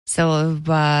So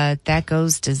that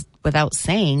goes without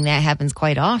saying. That happens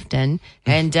quite often.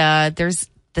 And there's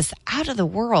this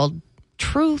out-of-the-world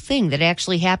true thing that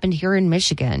actually happened here in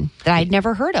Michigan that I'd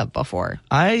never heard of before.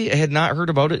 I had not heard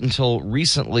about it until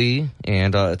recently,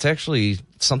 and it's actually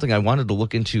something I wanted to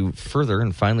look into further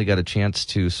and finally got a chance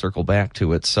to circle back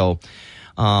to it. So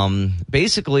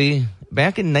basically,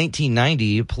 back in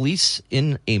 1990, police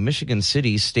in a Michigan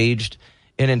city staged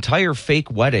an entire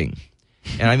fake wedding.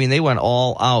 And I mean, they went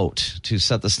all out to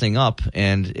set this thing up,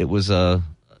 and it was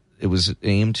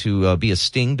aimed to be a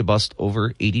sting to bust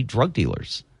over 80 drug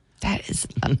dealers. That is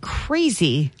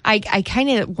crazy. I kind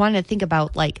of want to think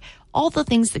about like all the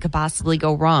things that could possibly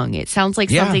go wrong. It sounds like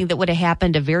something that would have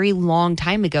happened a very long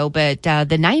time ago, but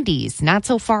the 90s, not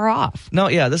so far off. No,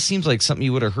 yeah, this seems like something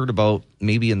you would have heard about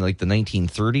maybe in like the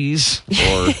 1930s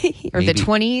or the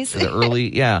 20s. The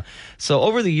early, yeah. So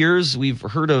over the years, we've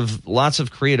heard of lots of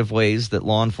creative ways that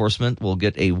law enforcement will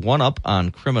get a one-up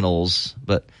on criminals,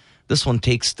 but this one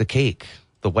takes the cake.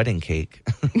 The wedding cake.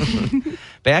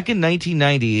 Back in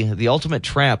 1990, the ultimate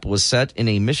trap was set in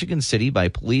a Michigan city by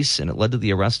police, and it led to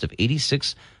the arrest of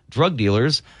 86 drug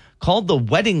dealers. Called the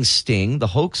Wedding Sting, the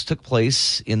hoax took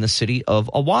place in the city of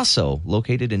Owasso,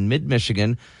 located in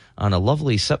mid-Michigan, on a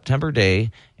lovely September day,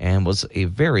 and was a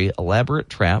very elaborate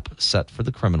trap set for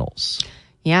the criminals.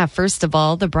 Yeah, first of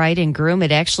all, the bride and groom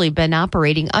had actually been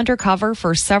operating undercover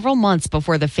for several months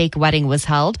before the fake wedding was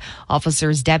held.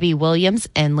 Officers Debbie Williams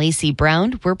and Lacey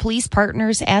Brown were police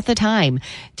partners at the time.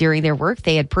 During their work,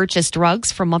 they had purchased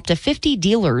drugs from up to 50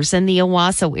 dealers in the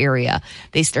Owasso area.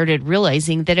 They started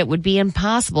realizing that it would be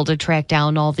impossible to track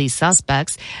down all these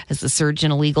suspects as the surge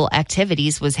in illegal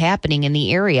activities was happening in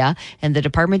the area, and the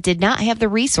department did not have the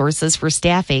resources for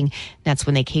staffing. That's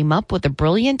when they came up with a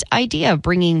brilliant idea of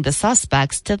bringing the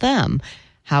suspects to them.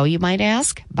 How, you might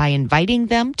ask? By inviting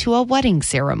them to a wedding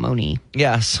ceremony.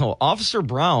 Yeah, so Officer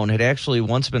Brown had actually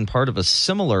once been part of a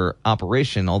similar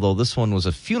operation, although this one was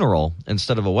a funeral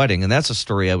instead of a wedding, and that's a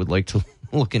story I would like to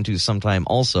look into sometime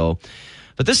also.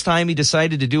 But this time he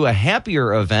decided to do a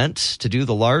happier event to do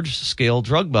the large-scale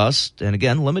drug bust, and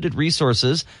again, limited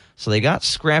resources, so they got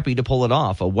scrappy to pull it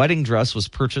off. A wedding dress was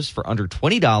purchased for under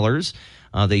 $20.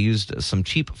 They used some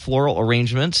cheap floral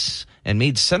arrangements and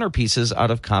made centerpieces out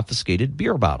of confiscated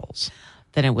beer bottles.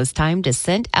 Then it was time to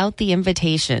send out the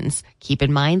invitations. Keep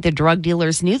in mind, the drug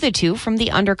dealers knew the two from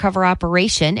the undercover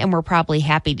operation and were probably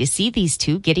happy to see these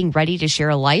two getting ready to share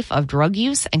a life of drug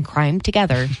use and crime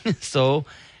together. So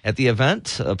at the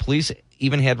event, police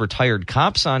even had retired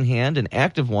cops on hand and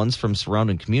active ones from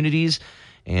surrounding communities,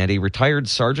 and a retired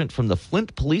sergeant from the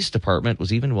Flint Police Department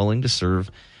was even willing to serve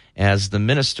as the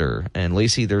minister. And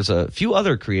Lacey, there's a few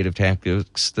other creative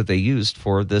tactics that they used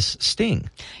for this sting.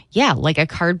 Yeah, like a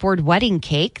cardboard wedding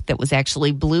cake that was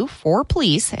actually blue for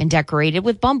police and decorated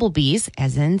with bumblebees,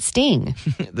 as in sting.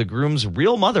 The groom's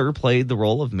real mother played the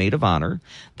role of maid of honor.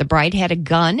 The bride had a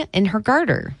gun in her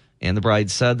garter. And the bride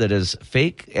said that as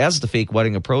the fake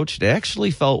wedding approached, it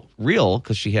actually felt real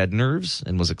because she had nerves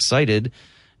and was excited,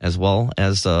 as well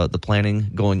as the planning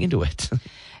going into it.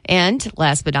 And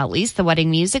last but not least, the wedding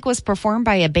music was performed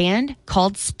by a band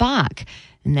called Spock,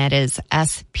 and that is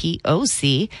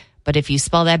S-P-O-C. But if you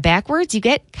spell that backwards, you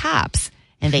get cops.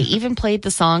 And they even played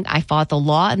the song I Fought the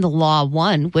Law and the Law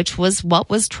Won, which was what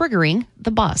was triggering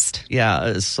the bust. Yeah,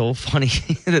 it's so funny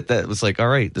that was like, all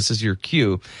right, this is your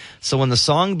cue. So when the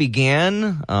song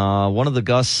began, one of the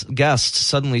guests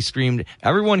suddenly screamed,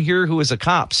 "Everyone here who is a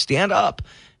cop, stand up."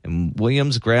 And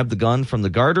Williams grabbed the gun from the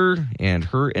garter, and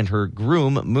her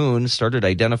groom, Moon, started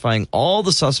identifying all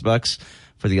the suspects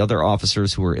for the other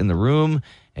officers who were in the room.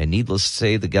 And needless to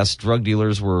say, the guest drug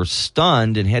dealers were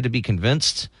stunned and had to be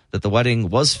convinced that the wedding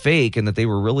was fake and that they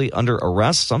were really under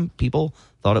arrest. Some people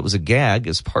thought it was a gag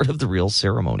as part of the real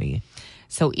ceremony.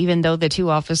 So even though the two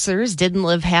officers didn't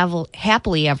live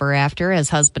happily ever after as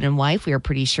husband and wife, we are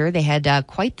pretty sure they had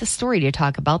quite the story to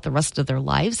talk about the rest of their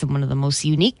lives and one of the most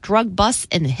unique drug busts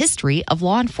in the history of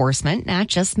law enforcement, not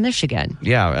just Michigan.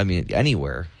 Yeah, I mean,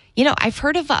 anywhere. You know, I've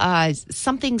heard of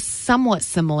something somewhat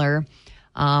similar.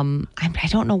 I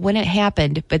don't know when it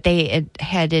happened, but they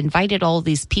had invited all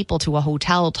these people to a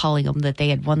hotel telling them that they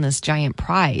had won this giant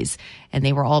prize. And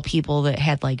they were all people that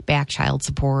had like back child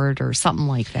support or something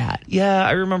like that. Yeah,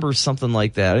 I remember something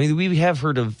like that. I mean, we have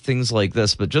heard of things like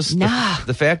this, but just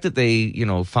the fact that they,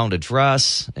 found a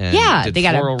dress and did they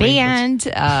got floral a band.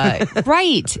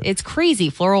 Right. It's crazy.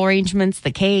 Floral arrangements,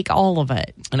 the cake, all of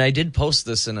it. And I did post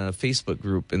this in a Facebook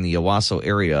group in the Owasso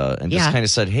area and just kind of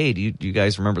said, hey, do you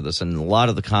guys remember this? And a lot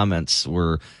of the comments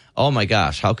were, oh my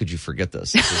gosh, how could you forget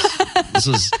this? This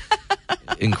was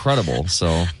incredible.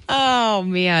 So, Oh,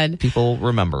 man. people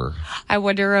remember. I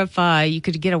wonder if you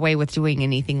could get away with doing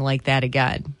anything like that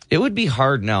again. It would be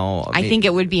hard now. I think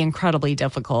it would be incredibly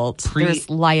difficult. There's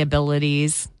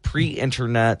liabilities.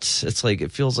 Pre-internet, it's like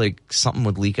it feels like something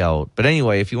would leak out. But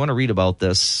anyway, if you want to read about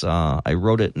this, I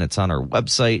wrote it and it's on our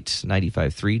website,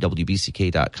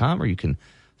 953wbck.com, or you can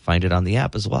find it on the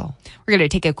app as well. We're going to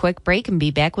take a quick break and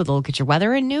be back with a look at your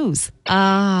weather and news.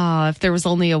 If there was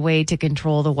only a way to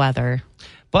control the weather.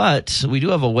 But we do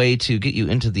have a way to get you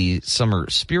into the summer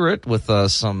spirit with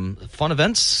some fun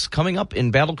events coming up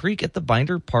in Battle Creek at the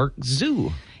Binder Park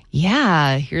Zoo.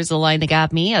 Yeah, here's a line that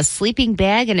got me. A sleeping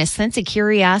bag and a sense of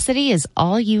curiosity is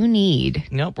all you need.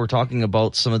 Yep, we're talking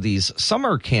about some of these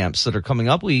summer camps that are coming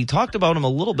up. We talked about them a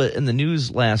little bit in the news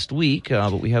last week,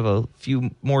 but we have a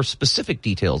few more specific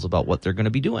details about what they're going to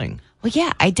be doing. Well,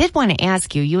 yeah, I did want to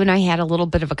ask you. You and I had a little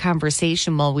bit of a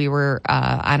conversation while we were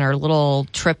on our little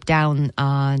trip down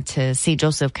to St.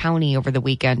 Joseph County over the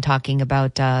weekend talking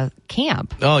about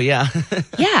camp. Oh, yeah.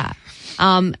 Yeah.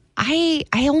 I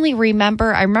only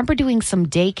remember doing some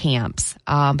day camps,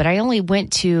 but I only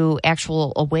went to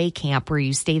actual away camp where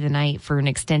you stay the night for an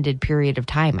extended period of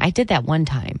time. I did that one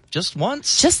time. Just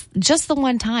once? Just the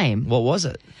one time. What was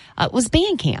it? It was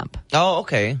band camp. Oh,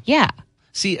 okay. Yeah.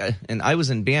 See, and I was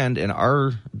in band, and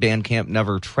our band camp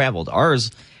never traveled.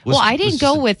 Ours was... Well, I didn't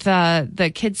go with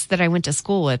the kids that I went to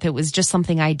school with. It was just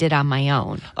something I did on my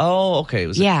own. Oh, okay. It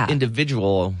was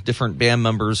individual, different band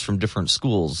members from different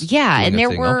schools. Yeah, and there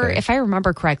were, if I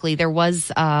remember correctly, there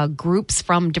was groups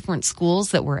from different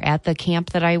schools that were at the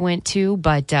camp that I went to,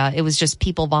 but it was just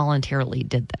people voluntarily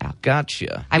did that.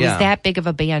 Gotcha. I was that big of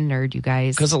a band nerd, you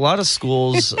guys. Because a lot of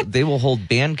schools, they will hold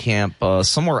band camp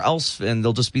somewhere else, and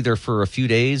they'll just be there for a few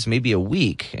days, maybe a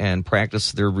week, and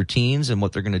practice their routines and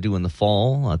what they're going to do in the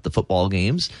fall at the football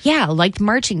games. Yeah, like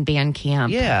marching band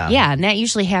camp. Yeah. Yeah, and that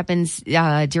usually happens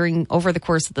over the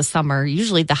course of the summer,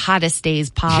 usually the hottest days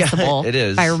possible. Yeah, it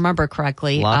is. If I remember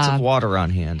correctly. Lots of water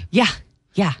on hand. Yeah.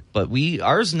 Yeah. But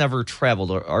ours never traveled.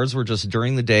 Ours were just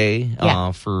during the day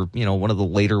for, one of the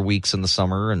later weeks in the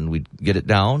summer, and we'd get it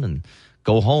down and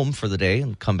go home for the day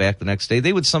and come back the next day.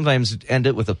 They would sometimes end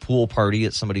it with a pool party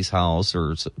at somebody's house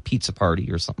or a pizza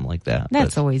party or something like that.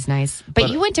 That's always nice. But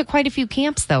you went to quite a few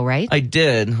camps, though, right? I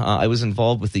did. I was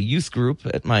involved with the youth group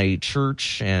at my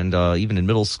church and even in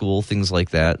middle school, things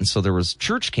like that. And so there was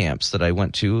church camps that I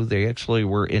went to. They actually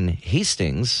were in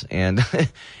Hastings, and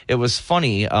it was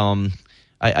funny. I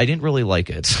didn't really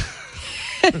like it.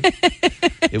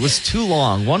 It was too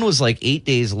long. One was like 8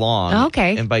 days long.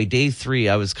 Okay. And by day 3,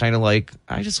 I was kind of like,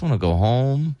 I just want to go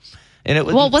home. And it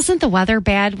was, well, wasn't the weather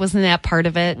bad? Wasn't that part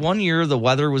of it? One year the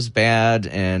weather was bad,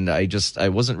 and I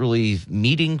wasn't really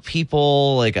meeting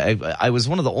people. Like I was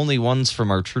one of the only ones from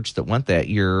our church that went that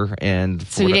year, and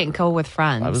so you didn't go with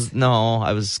friends. I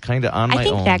was kind of on my own. I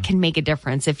think that can make a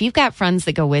difference. If you've got friends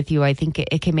that go with you, I think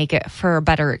it can make it for a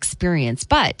better experience.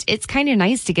 But it's kind of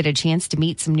nice to get a chance to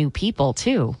meet some new people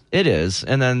too. It is.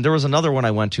 And then there was another one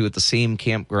I went to at the same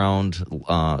campground.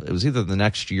 It was either the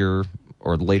next year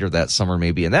or later that summer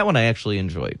maybe, and that one I actually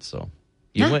enjoyed. So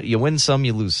you win some,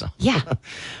 you lose some. Yeah.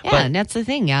 And that's the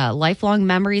thing. Lifelong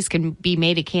memories can be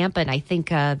made at camp, and I think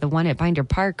the one at Binder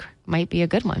Park might be a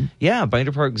good one. Yeah,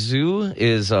 Binder Park Zoo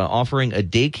is offering a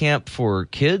day camp for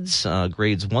kids,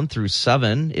 grades 1 through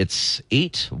 7. It's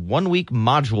 8 one-week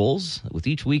modules, with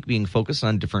each week being focused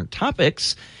on different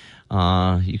topics.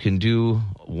 You can do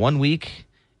 1 week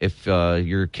if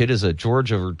your kid is a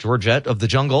George or Georgette of the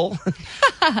jungle,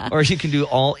 or you can do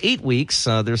all 8 weeks.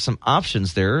 There's some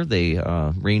options there. They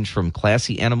range from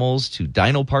classy animals to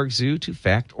Dino Park Zoo to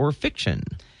fact or fiction.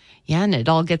 Yeah, and it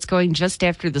all gets going just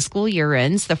after the school year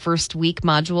ends. The first week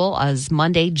module is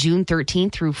Monday, June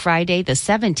 13th through Friday the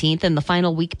 17th, and the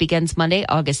final week begins Monday,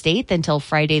 August 8th until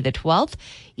Friday the 12th.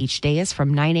 Each day is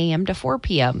from 9 a.m. to 4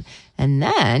 p.m. And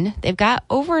then they've got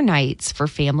overnights for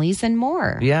families and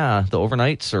more. Yeah, the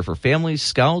overnights are for families,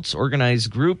 scouts,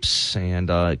 organized groups, and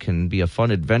it can be a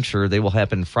fun adventure. They will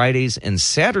happen Fridays and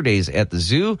Saturdays at the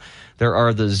zoo. There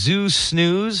are the Zoo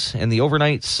Snooze and the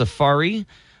Overnight Safari.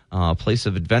 Place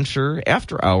of adventure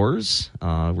after hours,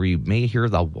 where you may hear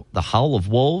the howl of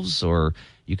wolves, or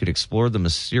you could explore the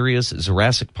mysterious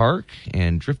Jurassic Park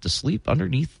and drift asleep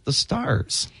underneath the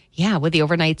stars. Yeah, with the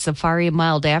overnight safari in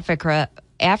Mild Africa,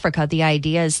 the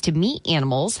idea is to meet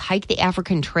animals, hike the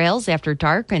African trails after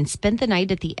dark, and spend the night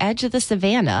at the edge of the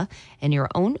savannah in your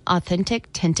own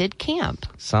authentic tinted camp.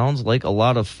 Sounds like a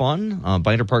lot of fun.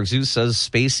 Binder Park Zoo says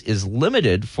space is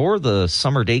limited for the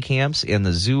summer day camps and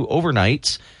the zoo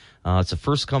overnights. It's a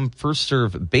first-come,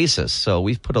 first-served basis. So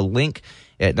we've put a link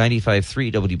at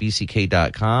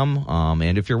 953wbck.com.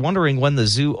 And if you're wondering when the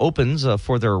zoo opens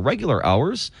for their regular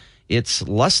hours, it's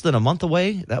less than a month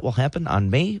away. That will happen on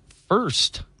May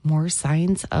 1st. More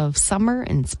signs of summer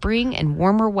and spring and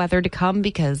warmer weather to come,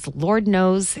 because Lord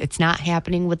knows it's not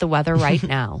happening with the weather right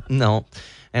now. No.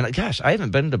 And gosh, I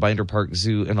haven't been to Binder Park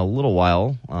Zoo in a little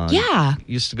while. Yeah.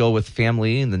 Used to go with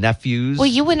family and the nephews. Well,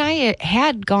 you and I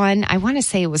had gone, I want to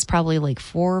say it was probably like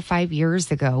 4 or 5 years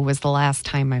ago was the last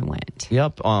time I went.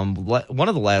 Yep. One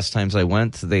of the last times I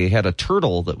went, they had a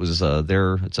turtle that was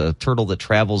there. It's a turtle that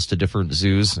travels to different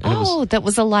zoos. And that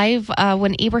was alive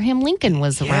when Abraham Lincoln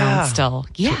was around still.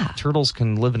 Yeah. Turtles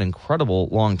can live an incredible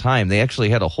long time. They actually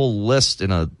had a whole list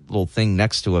in a little thing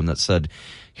next to them that said,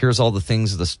 here's all the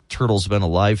things this turtle's been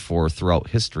alive for throughout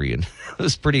history. And it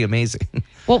was pretty amazing.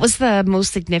 What was the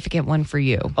most significant one for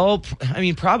you? Oh, I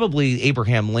mean, probably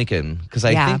Abraham Lincoln, because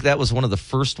I think that was one of the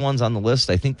first ones on the list.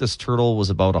 I think this turtle was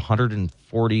about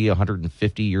 140,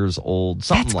 150 years old,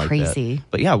 something like that. That's crazy.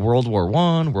 But yeah, World War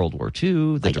I, World War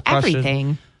II, the Depression.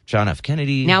 Everything. John F.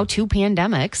 Kennedy. Now 2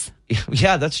 pandemics.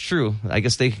 Yeah, that's true. I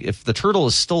guess if the turtle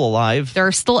is still alive.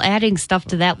 They're still adding stuff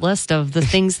to that list of the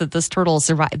things that this turtle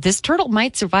survived. This turtle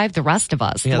might survive the rest of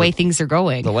us, the way things are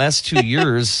going. The last 2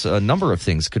 years, a number of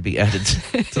things could be added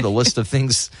to the list of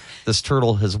things this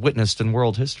turtle has witnessed in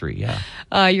world history. Yeah.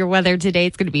 Your weather today,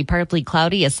 it's going to be partly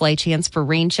cloudy, a slight chance for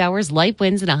rain showers, light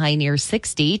winds and a high near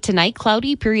 60. Tonight,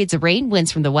 cloudy, periods of rain,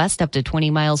 winds from the west up to 20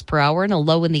 miles per hour and a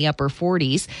low in the upper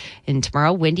 40s. And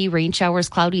tomorrow, windy, rain showers,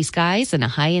 cloudy skies and a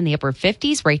high in the upper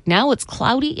 50s. Right now, it's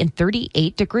cloudy and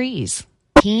 38 degrees.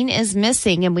 Teen is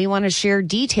missing, and we want to share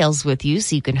details with you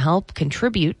so you can help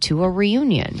contribute to a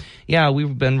reunion. Yeah,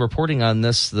 we've been reporting on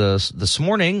this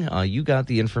morning. You got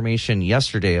the information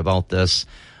yesterday about this,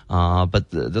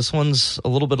 but this one's a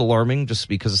little bit alarming just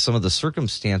because of some of the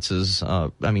circumstances.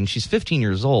 I mean, she's 15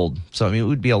 years old, so I mean, it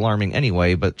would be alarming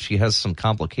anyway, but she has some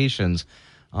complications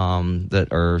that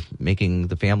are making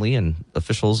the family and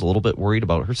officials a little bit worried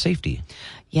about her safety.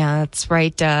 Yeah, that's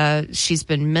right. She's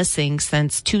been missing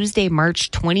since Tuesday,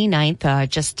 March 29th,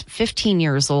 just 15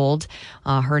 years old.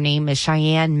 Her name is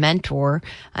Cheyenne Mentor,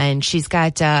 and she's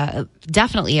got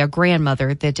definitely a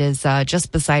grandmother that is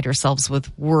just beside herself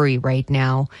with worry right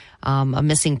now. A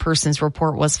missing persons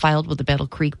report was filed with the Battle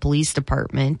Creek Police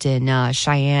Department, and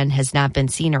Cheyenne has not been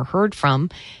seen or heard from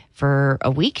for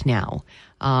a week now.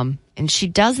 And she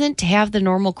doesn't have the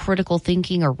normal critical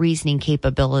thinking or reasoning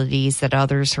capabilities that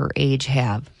others her age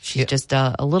have. She's just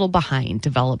a little behind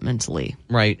developmentally.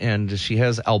 Right, and she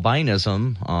has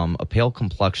albinism, a pale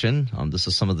complexion. This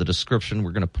is some of the description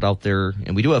we're going to put out there.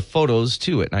 And we do have photos,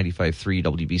 too, at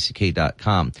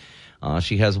 953wbck.com.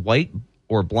 She has white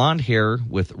or blonde hair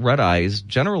with red eyes.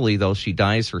 Generally, though, she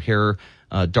dyes her hair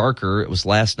darker. It was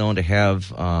last known to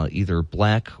have either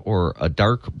black or a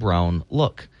dark brown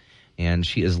look. And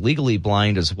she is legally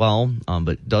blind as well,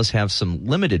 but does have some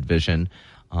limited vision.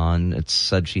 It's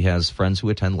said she has friends who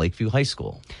attend Lakeview High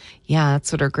School. Yeah,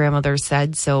 that's what her grandmother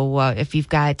said. So if you've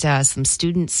got some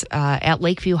students at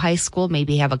Lakeview High School,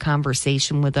 maybe have a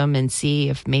conversation with them and see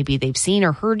if maybe they've seen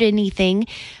or heard anything.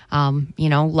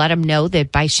 Let them know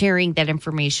that by sharing that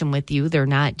information with you, they're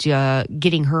not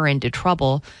getting her into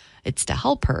trouble. It's to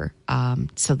help her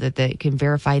so that they can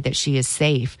verify that she is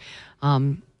safe.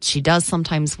 She does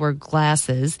sometimes wear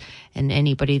glasses, and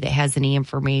anybody that has any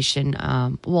information,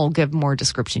 we'll give more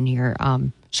description here.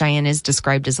 Cheyenne is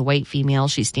described as a white female.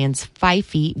 She stands 5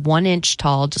 feet, 1 inch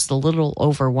tall, just a little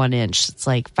over 1 inch. It's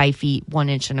like 5 feet, 1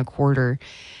 inch and a quarter.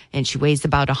 And she weighs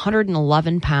about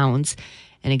 111 pounds.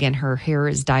 And again, her hair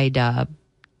is dyed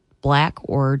black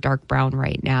or dark brown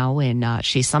right now, and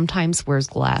she sometimes wears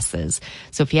glasses.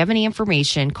 So if you have any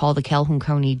information, call the Calhoun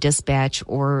County Dispatch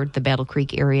or the Battle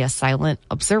Creek Area Silent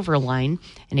Observer Line.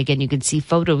 And again, you can see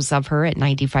photos of her at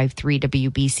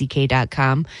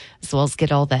 953wbck.com, as well as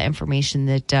get all that information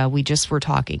that we just were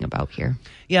talking about here.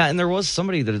 Yeah, and there was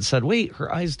somebody that had said, wait,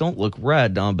 her eyes don't look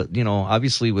red. But,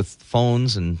 obviously with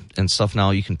phones and stuff now,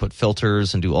 you can put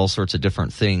filters and do all sorts of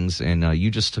different things. And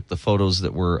you just took the photos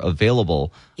that were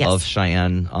available of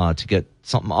Cheyenne to get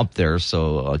something up there.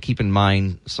 So keep in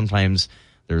mind, sometimes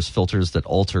there's filters that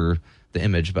alter the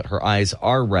image, but her eyes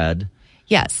are red.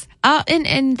 Yes.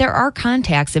 And there are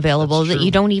contacts available that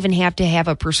you don't even have to have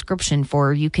a prescription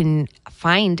for. You can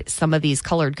find some of these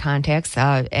colored contacts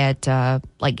at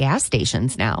like gas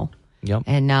stations now. Yep.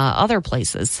 And other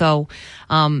places. So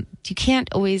you can't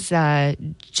always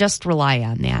just rely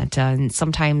on that. And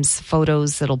sometimes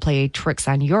photos, it'll play tricks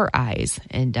on your eyes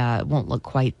and it won't look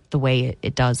quite the way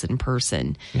it does in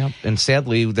person. Yep. And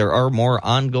sadly, there are more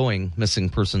ongoing missing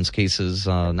persons cases,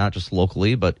 not just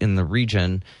locally, but in the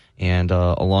region. And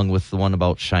along with the one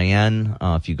about Cheyenne,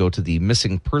 if you go to the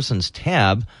missing persons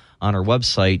tab on our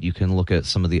website, you can look at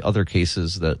some of the other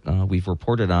cases that we've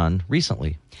reported on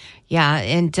recently. Yeah,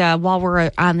 and while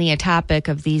we're on the topic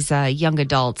of these young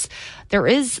adults, there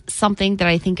is something that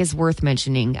I think is worth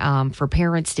mentioning for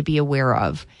parents to be aware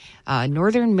of.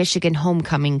 Northern Michigan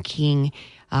homecoming king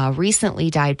recently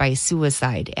died by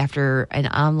suicide after an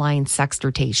online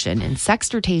sextortation. And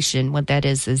sextortation, what that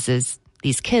is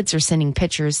these kids are sending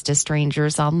pictures to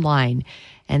strangers online,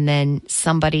 and then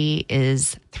somebody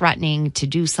is threatening to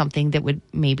do something that would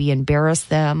maybe embarrass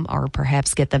them or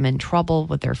perhaps get them in trouble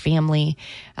with their family.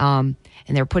 And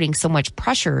they're putting so much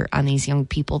pressure on these young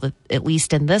people that, at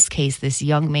least in this case, this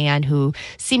young man who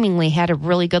seemingly had a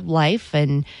really good life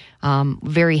and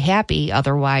very happy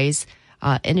otherwise,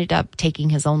 ended up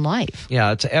taking his own life.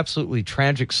 Yeah, it's an absolutely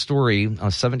tragic story. A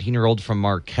 17-year-old from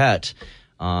Marquette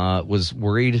was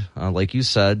worried, like you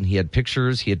said. He had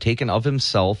pictures he had taken of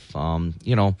himself.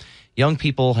 Young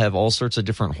people have all sorts of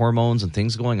different hormones and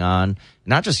things going on.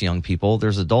 Not just young people,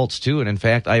 there's adults too. And in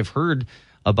fact, I've heard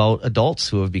about adults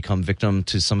who have become victim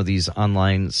to some of these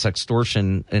online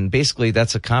sextortion. And basically,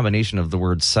 that's a combination of the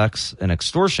word sex and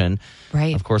extortion.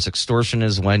 Right. Of course, extortion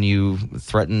is when you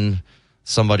threaten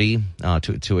somebody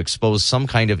to expose some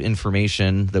kind of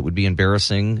information that would be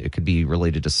embarrassing. It could be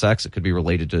related to sex. It could be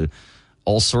related to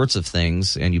all sorts of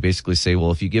things. And you basically say,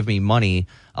 well, if you give me money,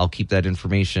 I'll keep that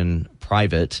information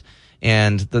private.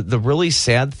 And the really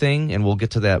sad thing, and we'll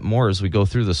get to that more as we go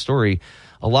through the story,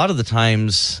 a lot of the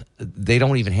times they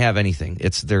don't even have anything.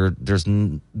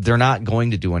 They're not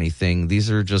going to do anything.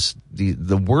 These are just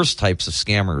the worst types of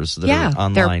scammers that are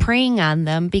online. They're preying on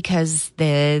them because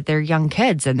they're young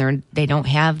kids and they don't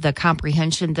have the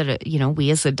comprehension that we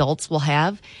as adults will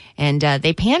have, and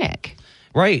they panic.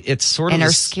 Right. It's sort of and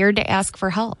are scared to ask for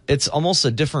help. It's almost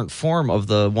a different form of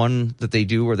the one that they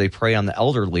do where they prey on the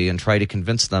elderly and try to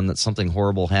convince them that something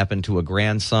horrible happened to a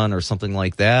grandson or something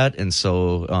like that. And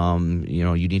so,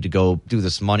 you need to go do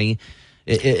this money.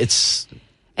 It's.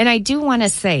 And I do want to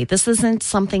say, this isn't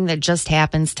something that just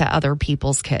happens to other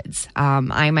people's kids.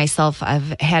 I myself,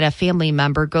 I've had a family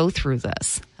member go through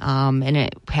this, and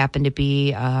it happened to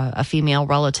be a female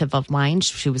relative of mine.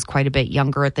 She was quite a bit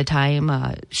younger at the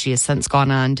time. She has since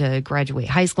gone on to graduate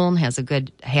high school and has a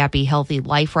good, happy, healthy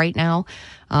life right now.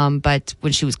 But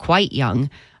when she was quite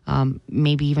young,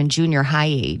 maybe even junior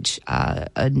high age,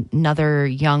 another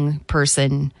young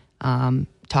person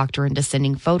talked her into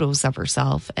sending photos of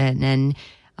herself, and then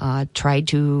tried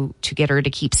to get her to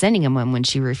keep sending them. And when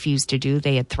she refused to do,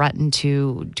 they had threatened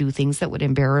to do things that would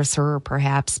embarrass her or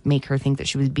perhaps make her think that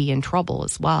she would be in trouble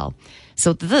as well.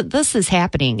 So this is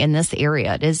happening in this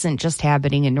area. It isn't just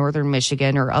happening in northern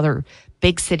Michigan or other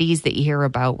big cities that you hear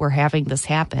about. We're having this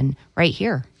happen right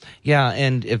here. Yeah,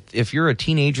 and if you're a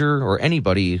teenager or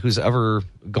anybody who's ever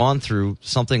gone through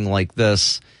something like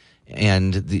this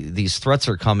and these threats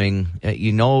are coming,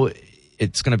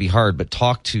 it's going to be hard, but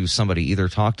talk to somebody. Either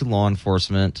talk to law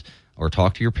enforcement or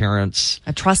talk to your parents.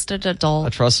 A trusted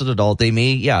adult. They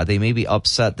may be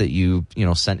upset that you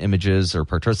sent images or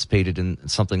participated in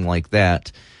something like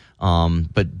that.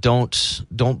 But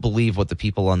don't believe what the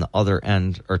people on the other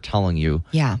end are telling you.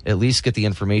 Yeah. At least get the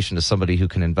information to somebody who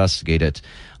can investigate it.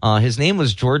 His name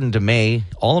was Jordan DeMay,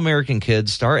 All-American kid,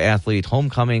 star athlete,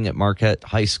 homecoming at Marquette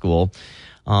High School.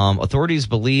 Authorities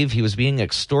believe he was being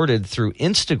extorted through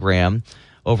Instagram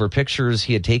over pictures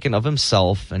he had taken of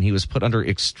himself, and he was put under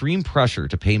extreme pressure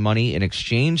to pay money in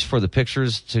exchange for the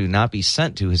pictures to not be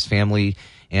sent to his family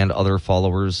and other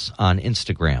followers on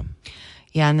Instagram.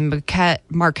 Yeah, and the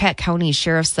Marquette County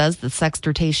Sheriff says the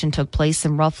sextortation took place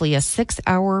in roughly a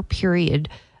 6-hour period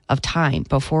of time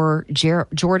before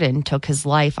Jordan took his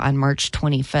life on March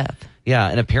 25th. Yeah,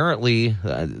 and apparently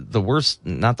not the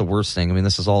worst thing, I mean,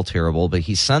 this is all terrible, but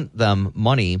he sent them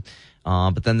money,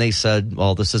 but then they said,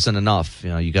 well, this isn't enough.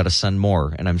 You got to send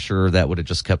more. And I'm sure that would have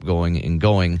just kept going and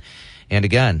going. And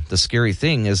again, the scary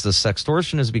thing is the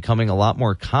sextortion is becoming a lot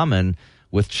more common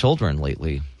with children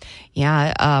lately.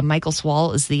 Yeah, Michael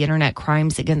Swall is the Internet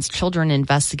Crimes Against Children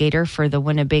investigator for the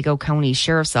Winnebago County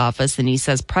Sheriff's Office, and he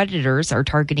says predators are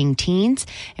targeting teens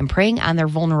and preying on their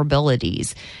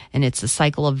vulnerabilities. And it's a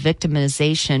cycle of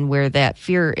victimization where that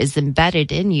fear is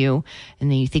embedded in you, and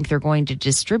then you think they're going to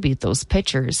distribute those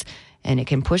pictures, and it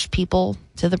can push people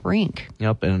to the brink.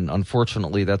 Yep, and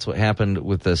unfortunately, that's what happened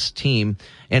with this team.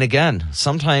 And again,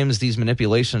 sometimes these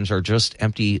manipulations are just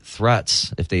empty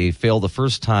threats. If they fail the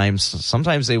first time,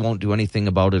 sometimes they won't do anything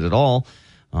about it at all.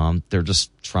 They're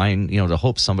just trying, to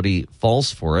hope somebody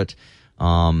falls for it.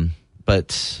 But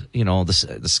the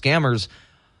scammers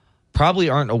probably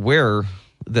aren't aware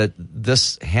that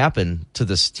this happened to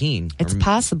this teen. It's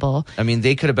possible. I mean,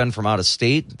 they could have been from out of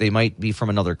state. They might be from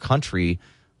another country.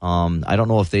 I don't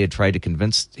know if they had tried to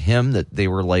convince him that they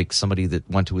were like somebody that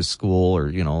went to his school,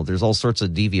 or, there's all sorts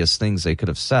of devious things they could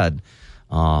have said.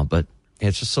 But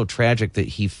it's just so tragic that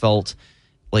he felt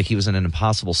like he was in an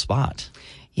impossible spot.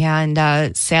 Yeah,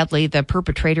 and sadly, the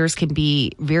perpetrators can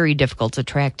be very difficult to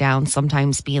track down,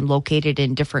 sometimes being located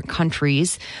in different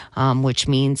countries, which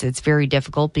means it's very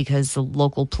difficult because the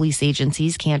local police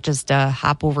agencies can't just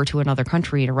hop over to another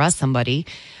country and arrest somebody.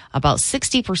 About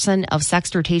 60% of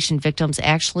sextortation victims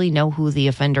actually know who the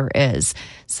offender is.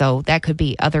 So that could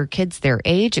be other kids their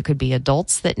age. It could be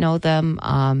adults that know them,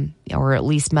 or at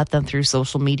least met them through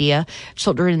social media.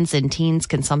 Children and teens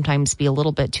can sometimes be a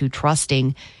little bit too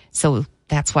trusting. So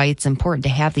that's why it's important to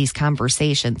have these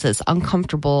conversations. As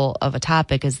uncomfortable of a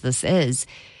topic as this is,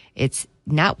 it's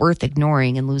not worth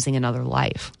ignoring and losing another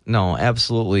life. No,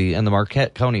 absolutely. And the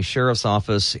Marquette County Sheriff's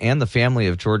Office and the family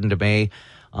of Jordan DeMay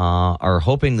are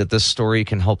hoping that this story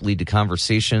can help lead to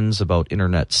conversations about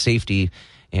internet safety.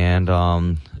 And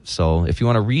so if you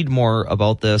want to read more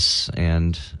about this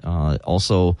and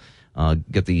also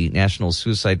get the National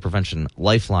Suicide Prevention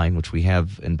Lifeline, which we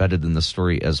have embedded in the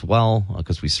story as well,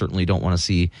 because we certainly don't want to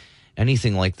see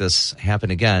anything like this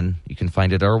happen again. You can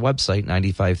find it at our website,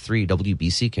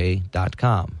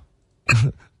 953wbck.com.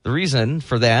 The reason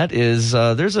for that is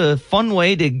there's a fun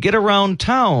way to get around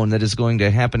town that is going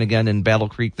to happen again in Battle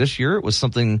Creek this year. It was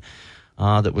something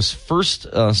that was first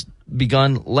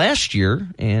begun last year,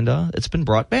 and it's been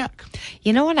brought back.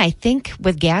 You know what? I think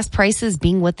with gas prices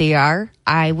being what they are,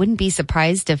 I wouldn't be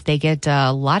surprised if they get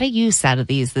a lot of use out of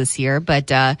these this year. But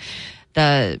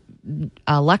the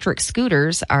electric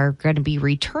scooters are going to be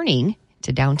returning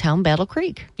to downtown Battle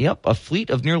Creek. Yep, a fleet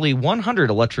of nearly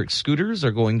 100 electric scooters are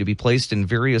going to be placed in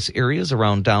various areas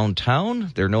around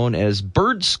downtown. They're known as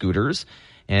bird scooters,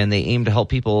 and they aim to help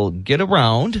people get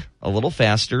around a little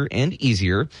faster and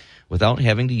easier without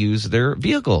having to use their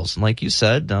vehicles. And like you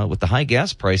said, with the high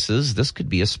gas prices, this could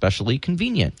be especially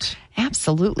convenient.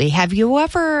 Absolutely. Have you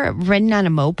ever ridden on a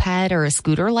moped or a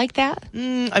scooter like that?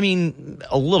 I mean,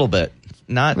 a little bit.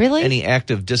 Not really? Any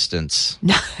active distance.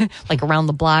 Like around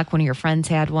the block, one of your friends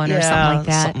had one or something like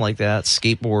that? Something like that.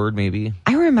 Skateboard, maybe.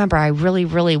 I remember I really,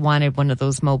 really wanted one of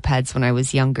those mopeds when I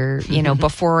was younger,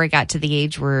 before I got to the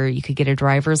age where you could get a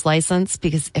driver's license.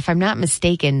 Because if I'm not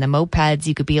mistaken, the mopeds,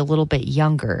 you could be a little bit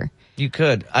younger. You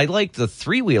could. I liked the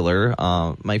three-wheeler.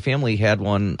 My family had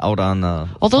one out on the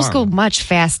those farm. go much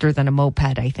faster than a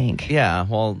moped, I think. Yeah,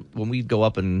 well, when we'd go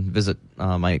up and visit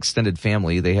my extended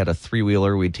family, they had a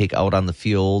three-wheeler we'd take out on the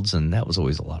fields, and that was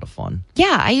always a lot of fun.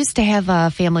 Yeah, I used to have a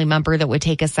family member that would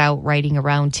take us out riding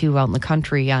around, too, out in the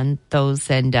country on those,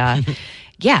 and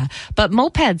yeah, but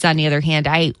mopeds, on the other hand,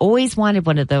 I always wanted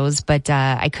one of those, but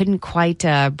I couldn't quite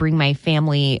bring my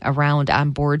family around on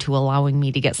board to allowing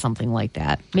me to get something like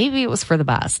that. Maybe it was for the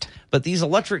best. But these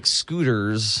electric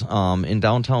scooters in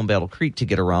downtown Battle Creek to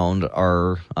get around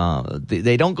are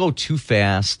they don't go too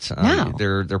fast. No.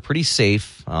 They're pretty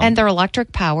safe. And they're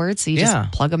electric powered, so you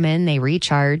just plug them in, they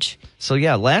recharge. So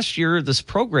yeah, last year this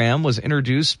program was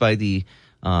introduced by the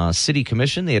City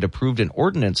Commission. They had approved an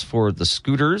ordinance for the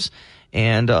scooters.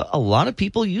 And a lot of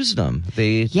people used them.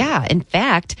 In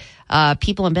fact,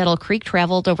 people in Battle Creek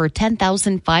traveled over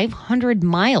 10,500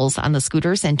 miles on the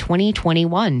scooters in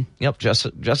 2021. Yep.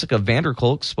 Jessica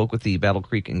Vanderkolk spoke with the Battle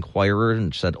Creek Inquirer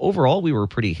and said, overall, we were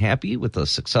pretty happy with a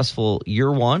successful year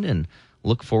one and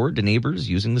look forward to neighbors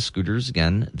using the scooters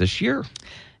again this year.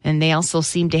 And they also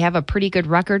seem to have a pretty good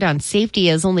record on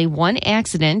safety, as only one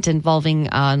accident involving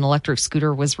an electric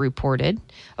scooter was reported,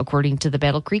 according to the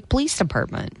Battle Creek Police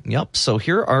Department. Yep. So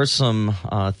here are some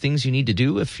things you need to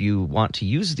do if you want to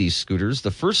use these scooters. The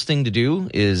first thing to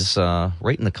do is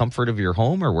right in the comfort of your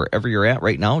home or wherever you're at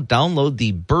right now, download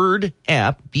the Bird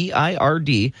app,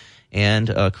 BIRD,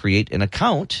 and create an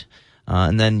account.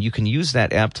 And then you can use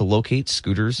that app to locate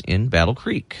scooters in Battle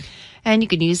Creek. And you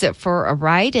can use it for a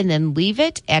ride and then leave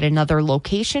it at another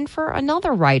location for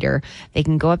another rider. They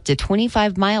can go up to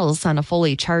 25 miles on a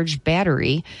fully charged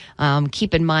battery.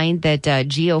 Keep in mind that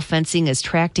geofencing is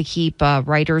tracked to keep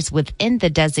riders within the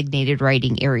designated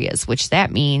riding areas, which that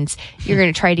means you're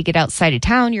going to try to get outside of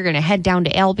town. You're going to head down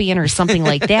to Albion or something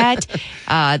like that.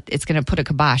 It's going to put a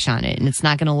kibosh on it, and it's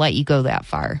not going to let you go that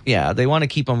far. Yeah, they want to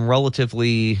keep them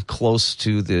relatively close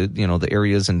to the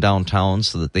areas in downtown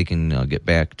so that they can get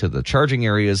back to the charging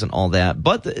areas and all that.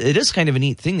 But it is kind of a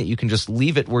neat thing that you can just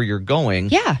leave it where you're going.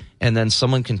 Yeah. and then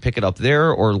someone can pick it up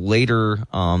there, or later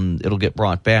it'll get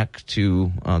brought back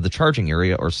to the charging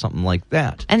area or something like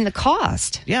that. And the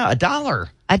cost? Yeah, $1.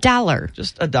 $1.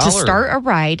 Just $1. To start a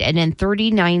ride, and then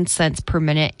 39 cents per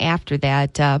minute after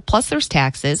that. Plus there's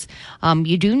taxes.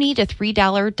 You do need a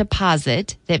 $3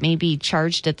 deposit that may be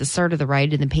charged at the start of the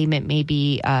ride, and the payment may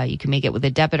be, you can make it with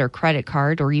a debit or credit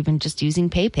card, or even just using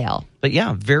PayPal. But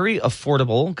yeah, very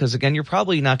affordable, because again, you're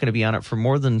probably not going to be on it for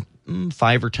more than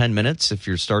 5 or 10 minutes if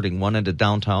you're starting one end of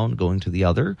downtown, going to the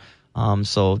other.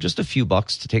 So just a few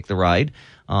bucks to take the ride.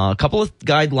 A couple of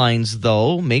guidelines,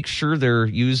 though. Make sure they're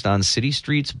used on city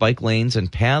streets, bike lanes,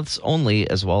 and paths only,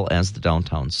 as well as the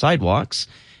downtown sidewalks.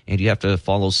 And you have to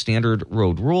follow standard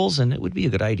road rules, and it would be a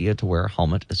good idea to wear a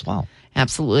helmet as well.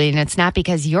 Absolutely. And it's not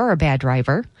because you're a bad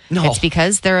driver. No. It's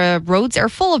because the roads are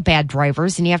full of bad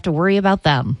drivers, and you have to worry about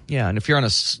them. Yeah, and if you're on a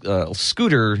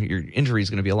scooter, your injury is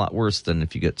going to be a lot worse than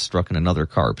if you get struck in another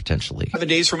car, potentially. 7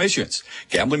 days from issuance.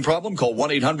 Gambling problem? Call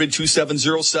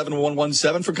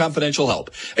 1-800-270-7117 for confidential help.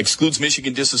 Excludes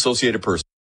Michigan disassociated persons.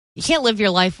 You can't live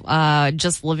your life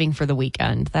just living for the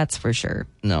weekend. That's for sure.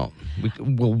 No.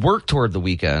 We'll work toward the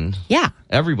weekend. Yeah.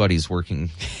 Everybody's working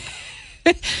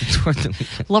toward the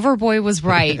weekend. Loverboy was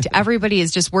right. Everybody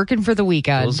is just working for the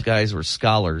weekend. Those guys were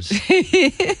scholars.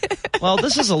 Well,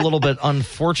 this is a little bit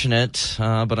unfortunate,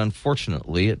 but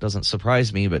unfortunately, it doesn't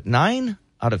surprise me. But 9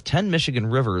 out of 10 Michigan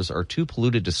rivers are too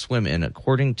polluted to swim in,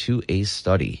 according to a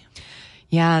study.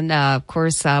 Yeah, and of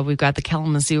course, we've got the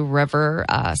Kalamazoo River,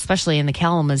 especially in the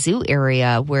Kalamazoo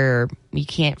area, where you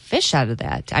can't fish out of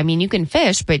that. I mean, you can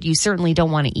fish, but you certainly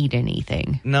don't want to eat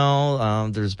anything. No,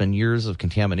 there's been years of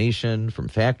contamination from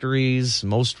factories.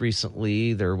 Most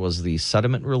recently, there was the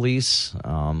sediment release,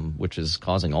 which is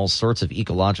causing all sorts of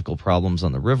ecological problems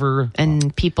on the river.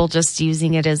 And people just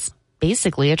using it as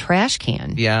basically a trash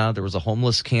can. Yeah, there was a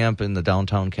homeless camp in the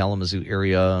downtown Kalamazoo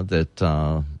area that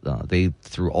they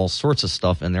threw all sorts of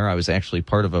stuff in there. I was actually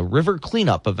part of a river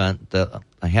cleanup event that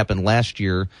happened last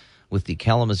year with the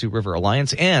Kalamazoo River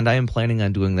Alliance, and I am planning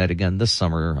on doing that again this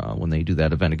summer when they do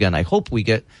that event again. I hope we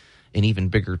get an even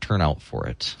bigger turnout for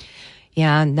it.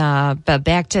 Yeah, and, but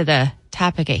back to the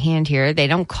topic at hand here. They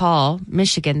don't call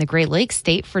Michigan the Great Lakes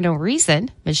state for no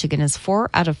reason. Michigan is 4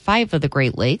 out of 5 of the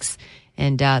Great Lakes.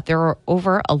 And there are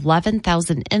over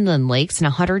 11,000 inland lakes and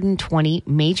 120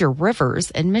 major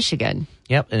rivers in Michigan.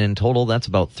 Yep, and in total, that's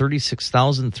about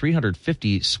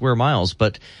 36,350 square miles.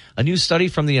 But a new study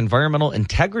from the Environmental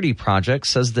Integrity Project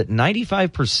says that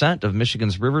 95% of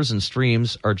Michigan's rivers and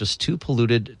streams are just too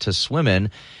polluted to swim in.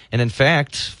 And in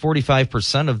fact,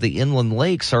 45% of the inland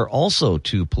lakes are also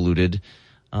too polluted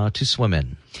to swim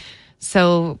in.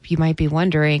 So you might be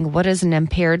wondering, what is an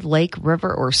impaired lake,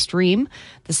 river, or stream?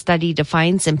 The study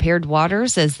defines impaired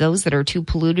waters as those that are too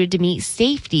polluted to meet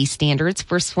safety standards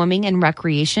for swimming and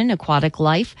recreation, aquatic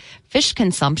life, fish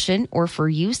consumption, or for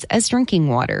use as drinking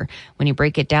water. When you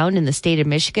break it down in the state of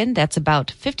Michigan, that's about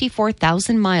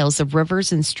 54,000 miles of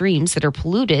rivers and streams that are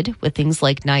polluted with things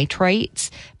like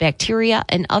nitrates, bacteria,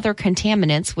 and other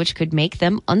contaminants, which could make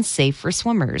them unsafe for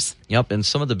swimmers. Yep, and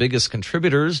some of the biggest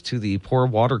contributors to the poor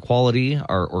water quality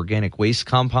are organic waste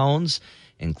compounds,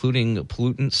 including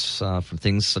pollutants from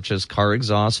things such as car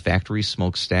exhaust, factory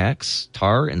smokestacks,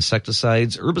 tar,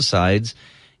 insecticides, herbicides,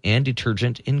 and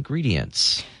detergent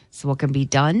ingredients. So what can be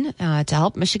done to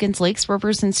help Michigan's lakes,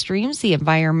 rivers, and streams? The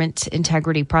Environment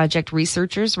Integrity Project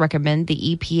researchers recommend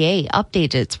the EPA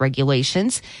update its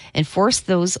regulations, enforce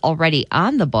those already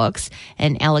on the books,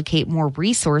 and allocate more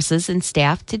resources and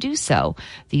staff to do so.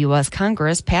 The U.S.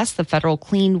 Congress passed the Federal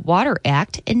Clean Water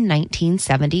Act in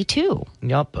 1972.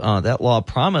 Yep, that law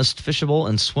promised fishable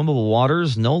and swimmable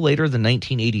waters no later than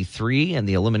 1983 and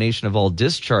the elimination of all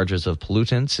discharges of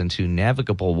pollutants into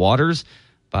navigable waters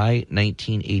by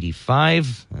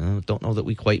 1985. Don't know that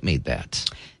we quite made that.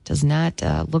 Does not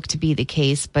look to be the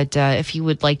case, but if you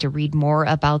would like to read more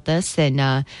about this,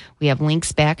 then we have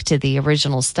links back to the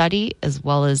original study as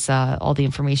well as all the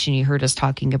information you heard us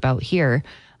talking about here.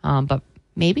 But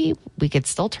maybe we could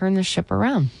still turn the ship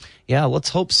around. Yeah, let's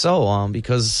hope so,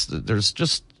 because there's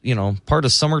just, part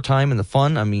of summertime and the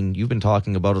fun. I mean, you've been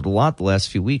talking about it a lot the last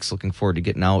few weeks, looking forward to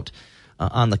getting out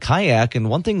on the kayak.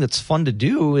 And one thing that's fun to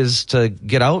do is to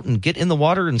get out and get in the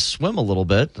water and swim a little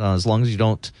bit. As long as you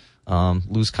don't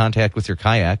lose contact with your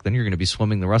kayak, then you're going to be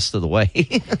swimming the rest of the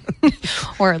way.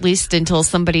 Or at least until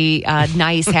somebody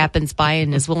nice happens by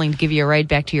and is willing to give you a ride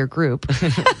back to your group.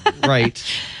 Right.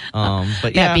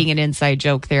 But That being an inside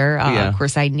joke there. Yeah. Of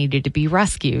course, I needed to be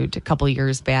rescued a couple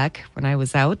years back when I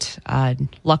was out.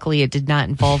 Luckily, it did not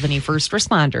involve any first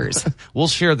responders. we'll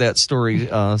share that story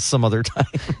some other time.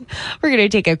 We're going to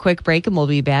take a quick break and we'll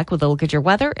be back with a look at your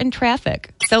weather and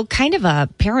traffic. So kind of a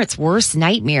parent's worst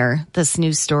nightmare, this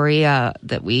news story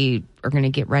that we are going to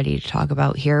get ready to talk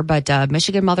about here. But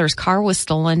Michigan mother's car was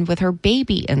stolen with her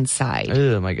baby inside.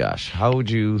 Oh, my gosh. How would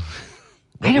you...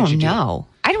 I don't know.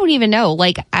 I don't even know.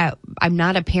 Like, I'm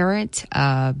not a parent.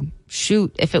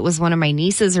 Shoot, if it was one of my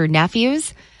nieces or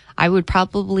nephews, I would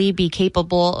probably be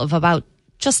capable of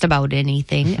just about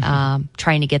anything,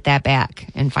 trying to get that back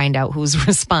and find out who's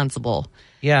responsible.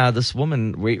 Yeah, this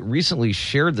woman recently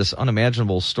shared this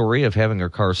unimaginable story of having her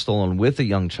car stolen with a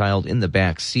young child in the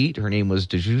back seat. Her name was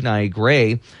Dejunai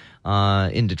Gray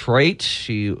in Detroit.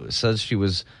 She says she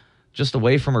was just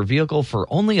away from her vehicle for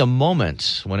only a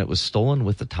moment when it was stolen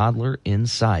with the toddler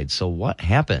inside. So what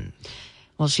happened?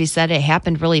 Well, she said it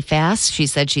happened really fast. She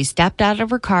said she stepped out of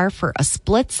her car for a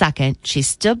split second. She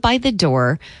stood by the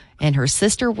door, and her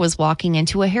sister was walking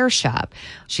into a hair shop.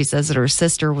 She says that her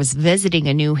sister was visiting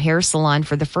a new hair salon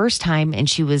for the first time, and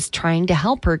she was trying to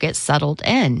help her get settled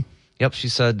in. Yep, she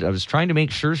said, I was trying to make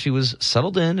sure she was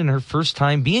settled in her first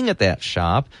time being at that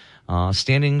shop.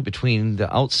 Standing between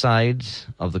the outside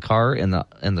of the car and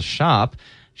the shop,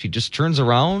 she just turns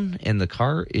around and the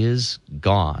car is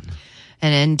gone.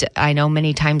 And I know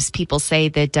many times people say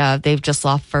that they've just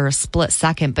lost for a split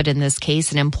second, but in this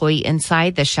case, an employee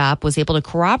inside the shop was able to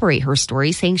corroborate her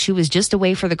story, saying she was just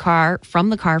away from the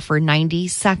car for 90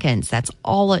 seconds. That's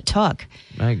all it took.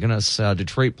 My goodness,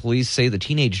 Detroit police say the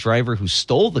teenage driver who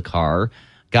stole the car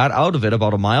got out of it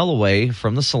about a mile away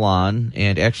from the salon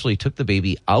and actually took the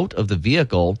baby out of the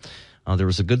vehicle. There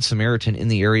was a good Samaritan in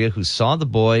the area who saw the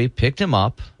boy, picked him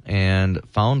up, and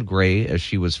found Gray as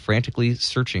she was frantically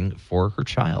searching for her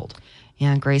child.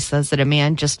 Yeah, Grace says that a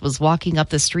man just was walking up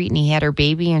the street and he had her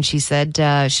baby, and she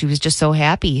said she was just so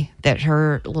happy that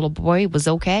her little boy was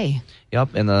okay.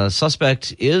 Yep, and the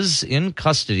suspect is in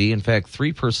custody. In fact,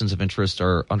 3 persons of interest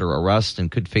are under arrest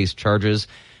and could face charges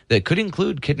that could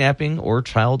include kidnapping or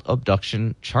child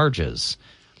abduction charges.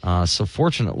 So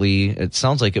fortunately, it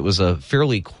sounds like it was a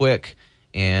fairly quick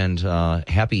and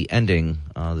happy ending.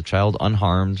 The child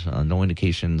unharmed, no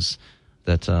indications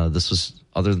that this was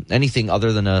anything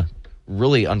other than a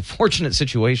really unfortunate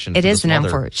situation. It is an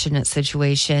unfortunate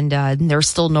situation. There's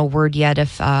still no word yet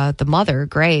if the mother,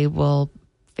 Gray, will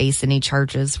face any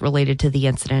charges related to the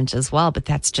incident as well, but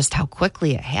that's just how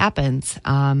quickly it happens.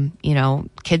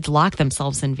 Kids lock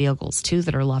themselves in vehicles too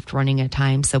that are left running at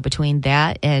times. So between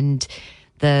that and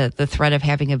the threat of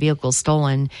having a vehicle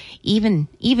stolen, even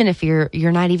if you're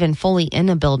not even fully in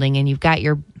a building and you've got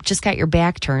your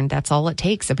back turned, that's all it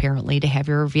takes apparently to have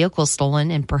your vehicle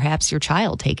stolen and perhaps your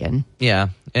child taken. Yeah,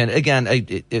 and again,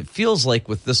 it feels like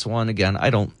with this one, again, I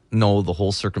don't know the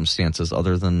whole circumstances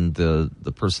other than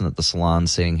the person at the salon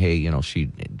saying, hey,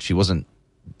 she wasn't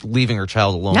leaving her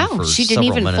child alone for several minutes. No, she didn't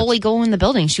even fully go in the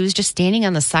building. She was just standing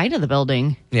on the side of the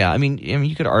building. Yeah, I mean,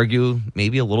 you could argue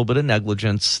maybe a little bit of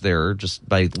negligence there just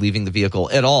by leaving the vehicle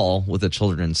at all with the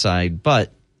children inside.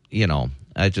 But,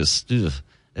 it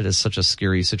is such a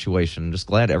scary situation. I'm just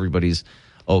glad everybody's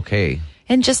okay.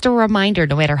 And just a reminder,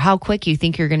 no matter how quick you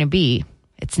think you're going to be,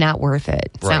 it's not worth it.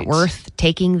 It's not worth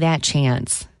taking that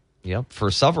chance. Yep, for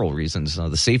several reasons.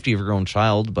 The safety of your own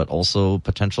child, but also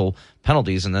potential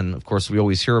penalties. And then, of course, we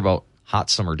always hear about hot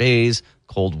summer days,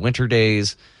 cold winter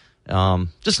days.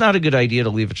 Just not a good idea to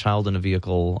leave a child in a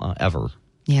vehicle ever.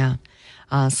 Yeah.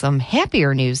 Some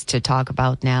happier news to talk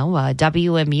about now.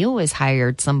 WMU has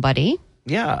hired somebody.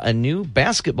 Yeah, a new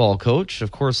basketball coach. Of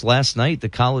course, last night, the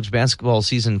college basketball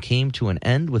season came to an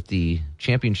end with the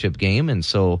championship game. And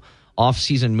so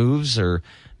off-season moves are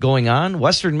going on.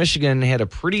 Western Michigan had a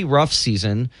pretty rough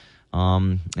season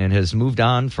and has moved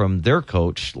on from their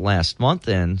coach last month,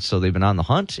 and so they've been on the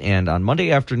hunt. And on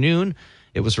Monday afternoon,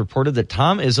 it was reported that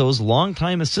Tom Izzo's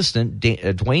longtime assistant,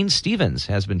 Dwayne Stevens,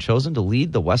 has been chosen to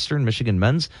lead the Western Michigan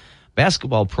men's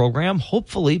basketball program,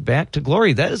 hopefully back to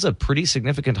glory. That is a pretty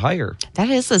significant hire. That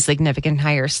is a significant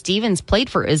hire. Stevens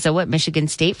played for Izzo at Michigan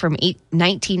State from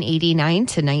 1989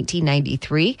 to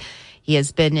 1993. He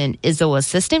has been an Izzo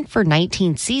assistant for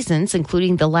 19 seasons,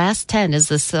 including the last 10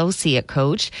 as associate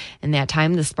coach. In that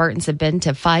time, the Spartans have been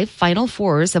to 5 Final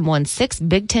Fours and won 6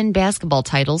 Big Ten basketball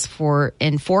titles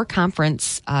in 4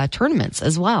 conference tournaments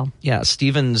as well. Yeah,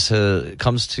 Stevens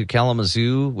comes to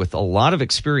Kalamazoo with a lot of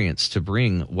experience to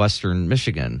bring Western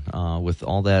Michigan with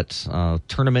all that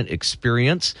tournament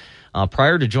experience.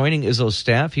 Prior to joining Izzo's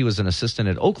staff, he was an assistant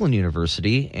at Oakland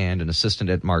University and an assistant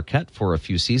at Marquette for a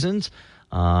few seasons.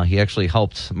 He actually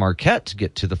helped Marquette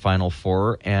get to the Final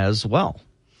Four as well.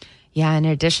 Yeah, in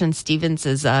addition, Stevens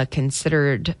is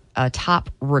considered a top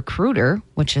recruiter,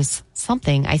 which is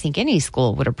something I think any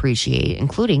school would appreciate,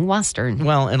 including Western.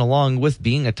 Well, and along with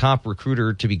being a top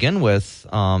recruiter to begin with,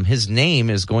 his name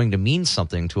is going to mean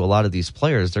something to a lot of these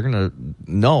players. They're going to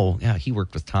know, yeah, he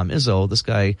worked with Tom Izzo. This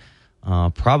guy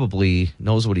probably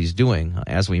knows what he's doing.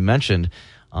 As we mentioned,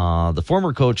 the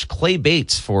former coach Clay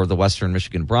Bates for the Western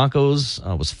Michigan Broncos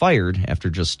was fired after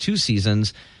just 2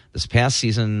 seasons. This past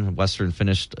season, Western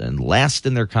finished last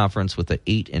in their conference with an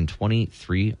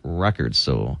 8-23 record.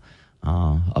 So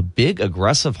a big,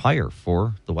 aggressive hire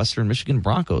for the Western Michigan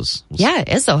Broncos. Yeah,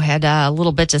 Izzo had a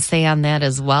little bit to say on that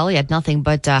as well. He had nothing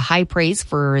but high praise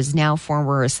for his now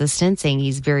former assistant, saying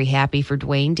he's very happy for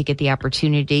Dwayne to get the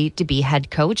opportunity to be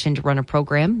head coach and to run a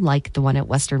program like the one at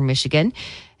Western Michigan.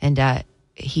 And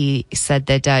he said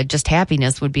that just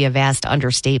happiness would be a vast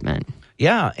understatement.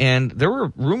 Yeah, and there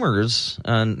were rumors,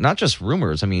 not just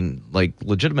rumors, I mean, like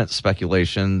legitimate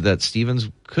speculation that Stevens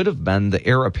could have been the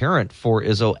heir apparent for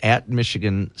Izzo at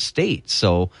Michigan State.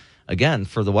 So, again,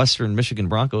 for the Western Michigan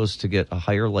Broncos to get a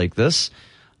hire like this,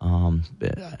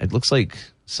 it looks like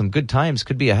some good times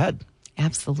could be ahead.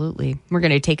 Absolutely. We're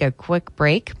going to take a quick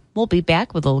break. We'll be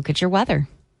back with a look at your weather.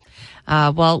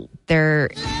 For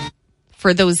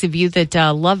those of you that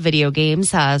love video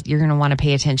games, you're going to want to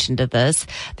pay attention to this.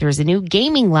 There's a new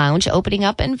gaming lounge opening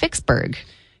up in Vicksburg.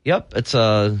 Yep,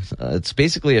 it's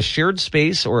basically a shared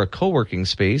space or a co-working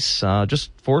space just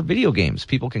for video games.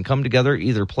 People can come together,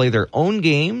 either play their own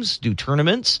games, do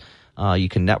tournaments. You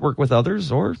can network with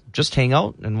others or just hang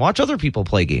out and watch other people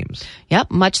play games.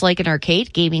 Yep. Much like an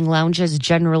arcade, gaming lounges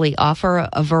generally offer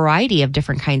a variety of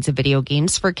different kinds of video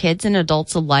games for kids and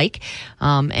adults alike.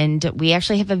 And we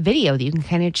actually have a video that you can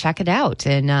kind of check it out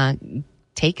and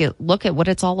take a look at what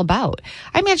it's all about.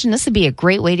 I imagine this would be a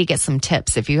great way to get some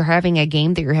tips. If you're having a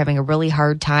game that you're having a really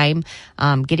hard time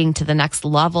getting to the next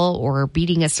level or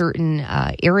beating a certain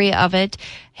area of it,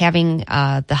 having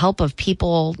the help of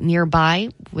people nearby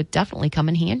would definitely come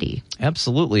in handy.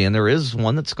 Absolutely. And there is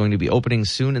one that's going to be opening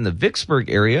soon in the Vicksburg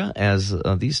area as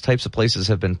these types of places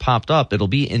have been popped up. It'll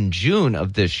be in June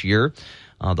of this year.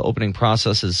 The opening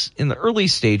process is in the early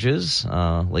stages,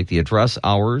 like the address,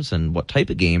 hours, and what type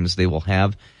of games they will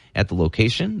have at the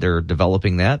location. They're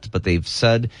developing that, but they've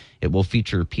said it will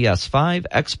feature PS5,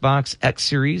 Xbox, X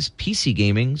Series, PC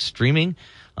gaming, streaming,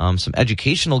 some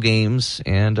educational games,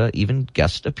 and even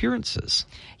guest appearances.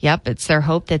 Yep, it's their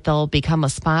hope that they'll become a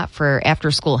spot for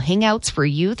after-school hangouts for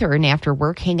youth or an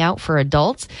after-work hangout for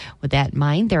adults. With that in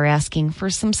mind, they're asking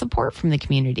for some support from the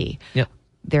community. Yep.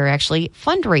 They're actually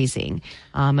fundraising,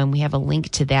 and we have a link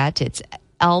to that. It's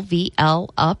LVL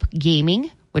Up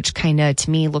Gaming, which kind of, to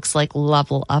me, looks like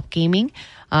Level Up Gaming.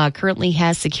 Currently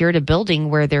has secured a building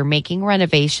where they're making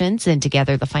renovations, and to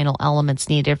gather the final elements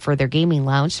needed for their gaming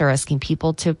lounge, they're asking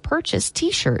people to purchase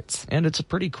T-shirts. And it's a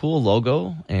pretty cool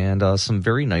logo and some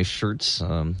very nice shirts.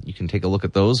 You can take a look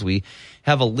at those. We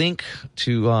have a link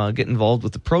to get involved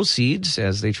with the proceeds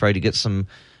as they try to get some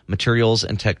materials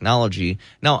and technology.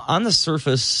 Now, on the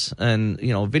surface, and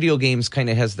video games kind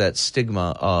of has that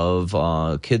stigma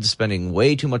of kids spending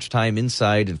way too much time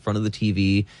inside in front of the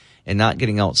TV and not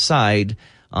getting outside.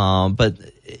 But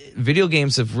video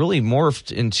games have really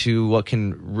morphed into what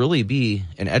can really be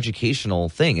an educational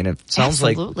thing, and it sounds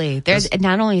absolutely.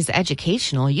 Not only is it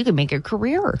educational, you can make a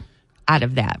career out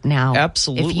of that now.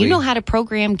 Absolutely. If you know how to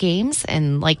program games,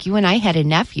 and like you and I had a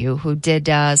nephew who did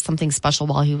something special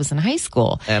while he was in high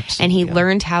school. Absolutely, and he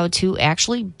learned how to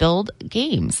actually build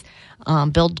games,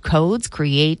 build codes,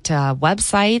 create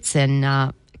websites,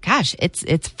 and gosh,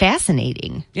 it's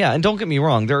fascinating. Yeah, and don't get me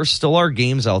wrong, there still are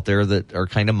games out there that are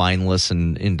kind of mindless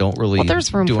and don't really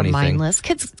there's room do for anything. Mindless.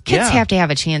 Kids have to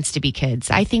have a chance to be kids.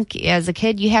 I think as a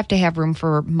kid, you have to have room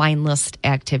for mindless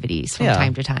activities from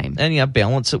time to time. And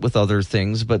balance it with other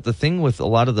things. But the thing with a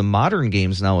lot of the modern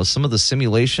games now is some of the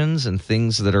simulations and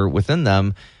things that are within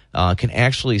them can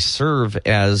actually serve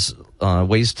as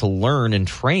ways to learn and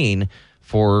train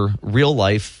for real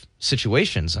life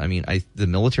situations. I mean, the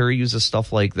military uses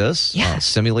stuff like this,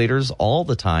 simulators all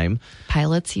the time.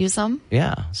 Pilots use them.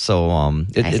 Yeah. So,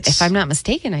 if I'm not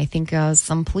mistaken, I think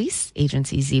some police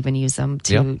agencies even use them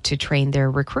to train their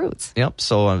recruits. Yep.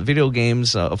 So, video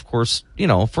games, of course,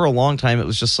 for a long time, it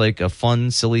was just like a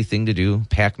fun, silly thing to do.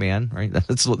 Pac-Man, right?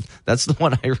 That's the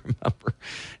one I remember.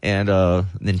 And,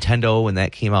 Nintendo when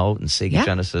that came out and Sega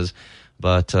Genesis.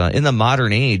 But in the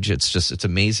modern age, it's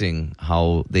amazing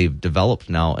how they've developed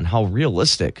now and how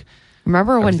realistic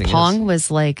Remember when everything Pong was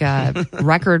like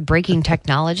record-breaking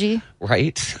technology?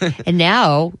 Right? And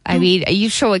now, I mean, you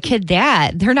show a kid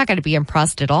that, they're not going to be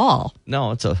impressed at all.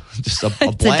 No, it's just a It's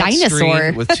a black dinosaur.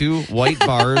 screen with two white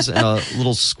bars and a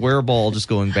little square ball just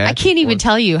going back. I can't even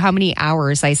tell you how many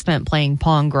hours I spent playing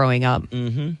Pong growing up.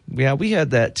 Yeah, we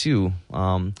had that too.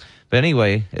 But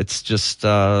anyway, it's just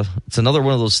it's another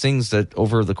one of those things that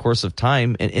over the course of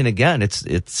time, and again,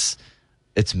 it's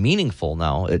meaningful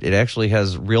now. It actually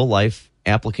has real life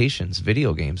applications.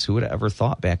 Video games. Who would have ever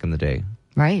thought back in the day?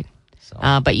 Right.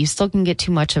 So. But you still can get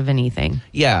too much of anything.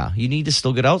 Yeah, you need to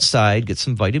still get outside, get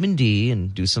some vitamin D,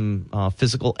 and do some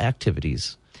physical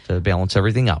activities to balance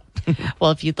everything out. Well,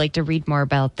 if you'd like to read more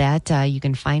about that, you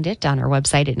can find it on our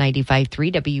website at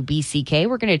 95.3 WBCK.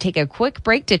 We're going to take a quick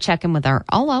break to check in with our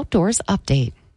All Outdoors update.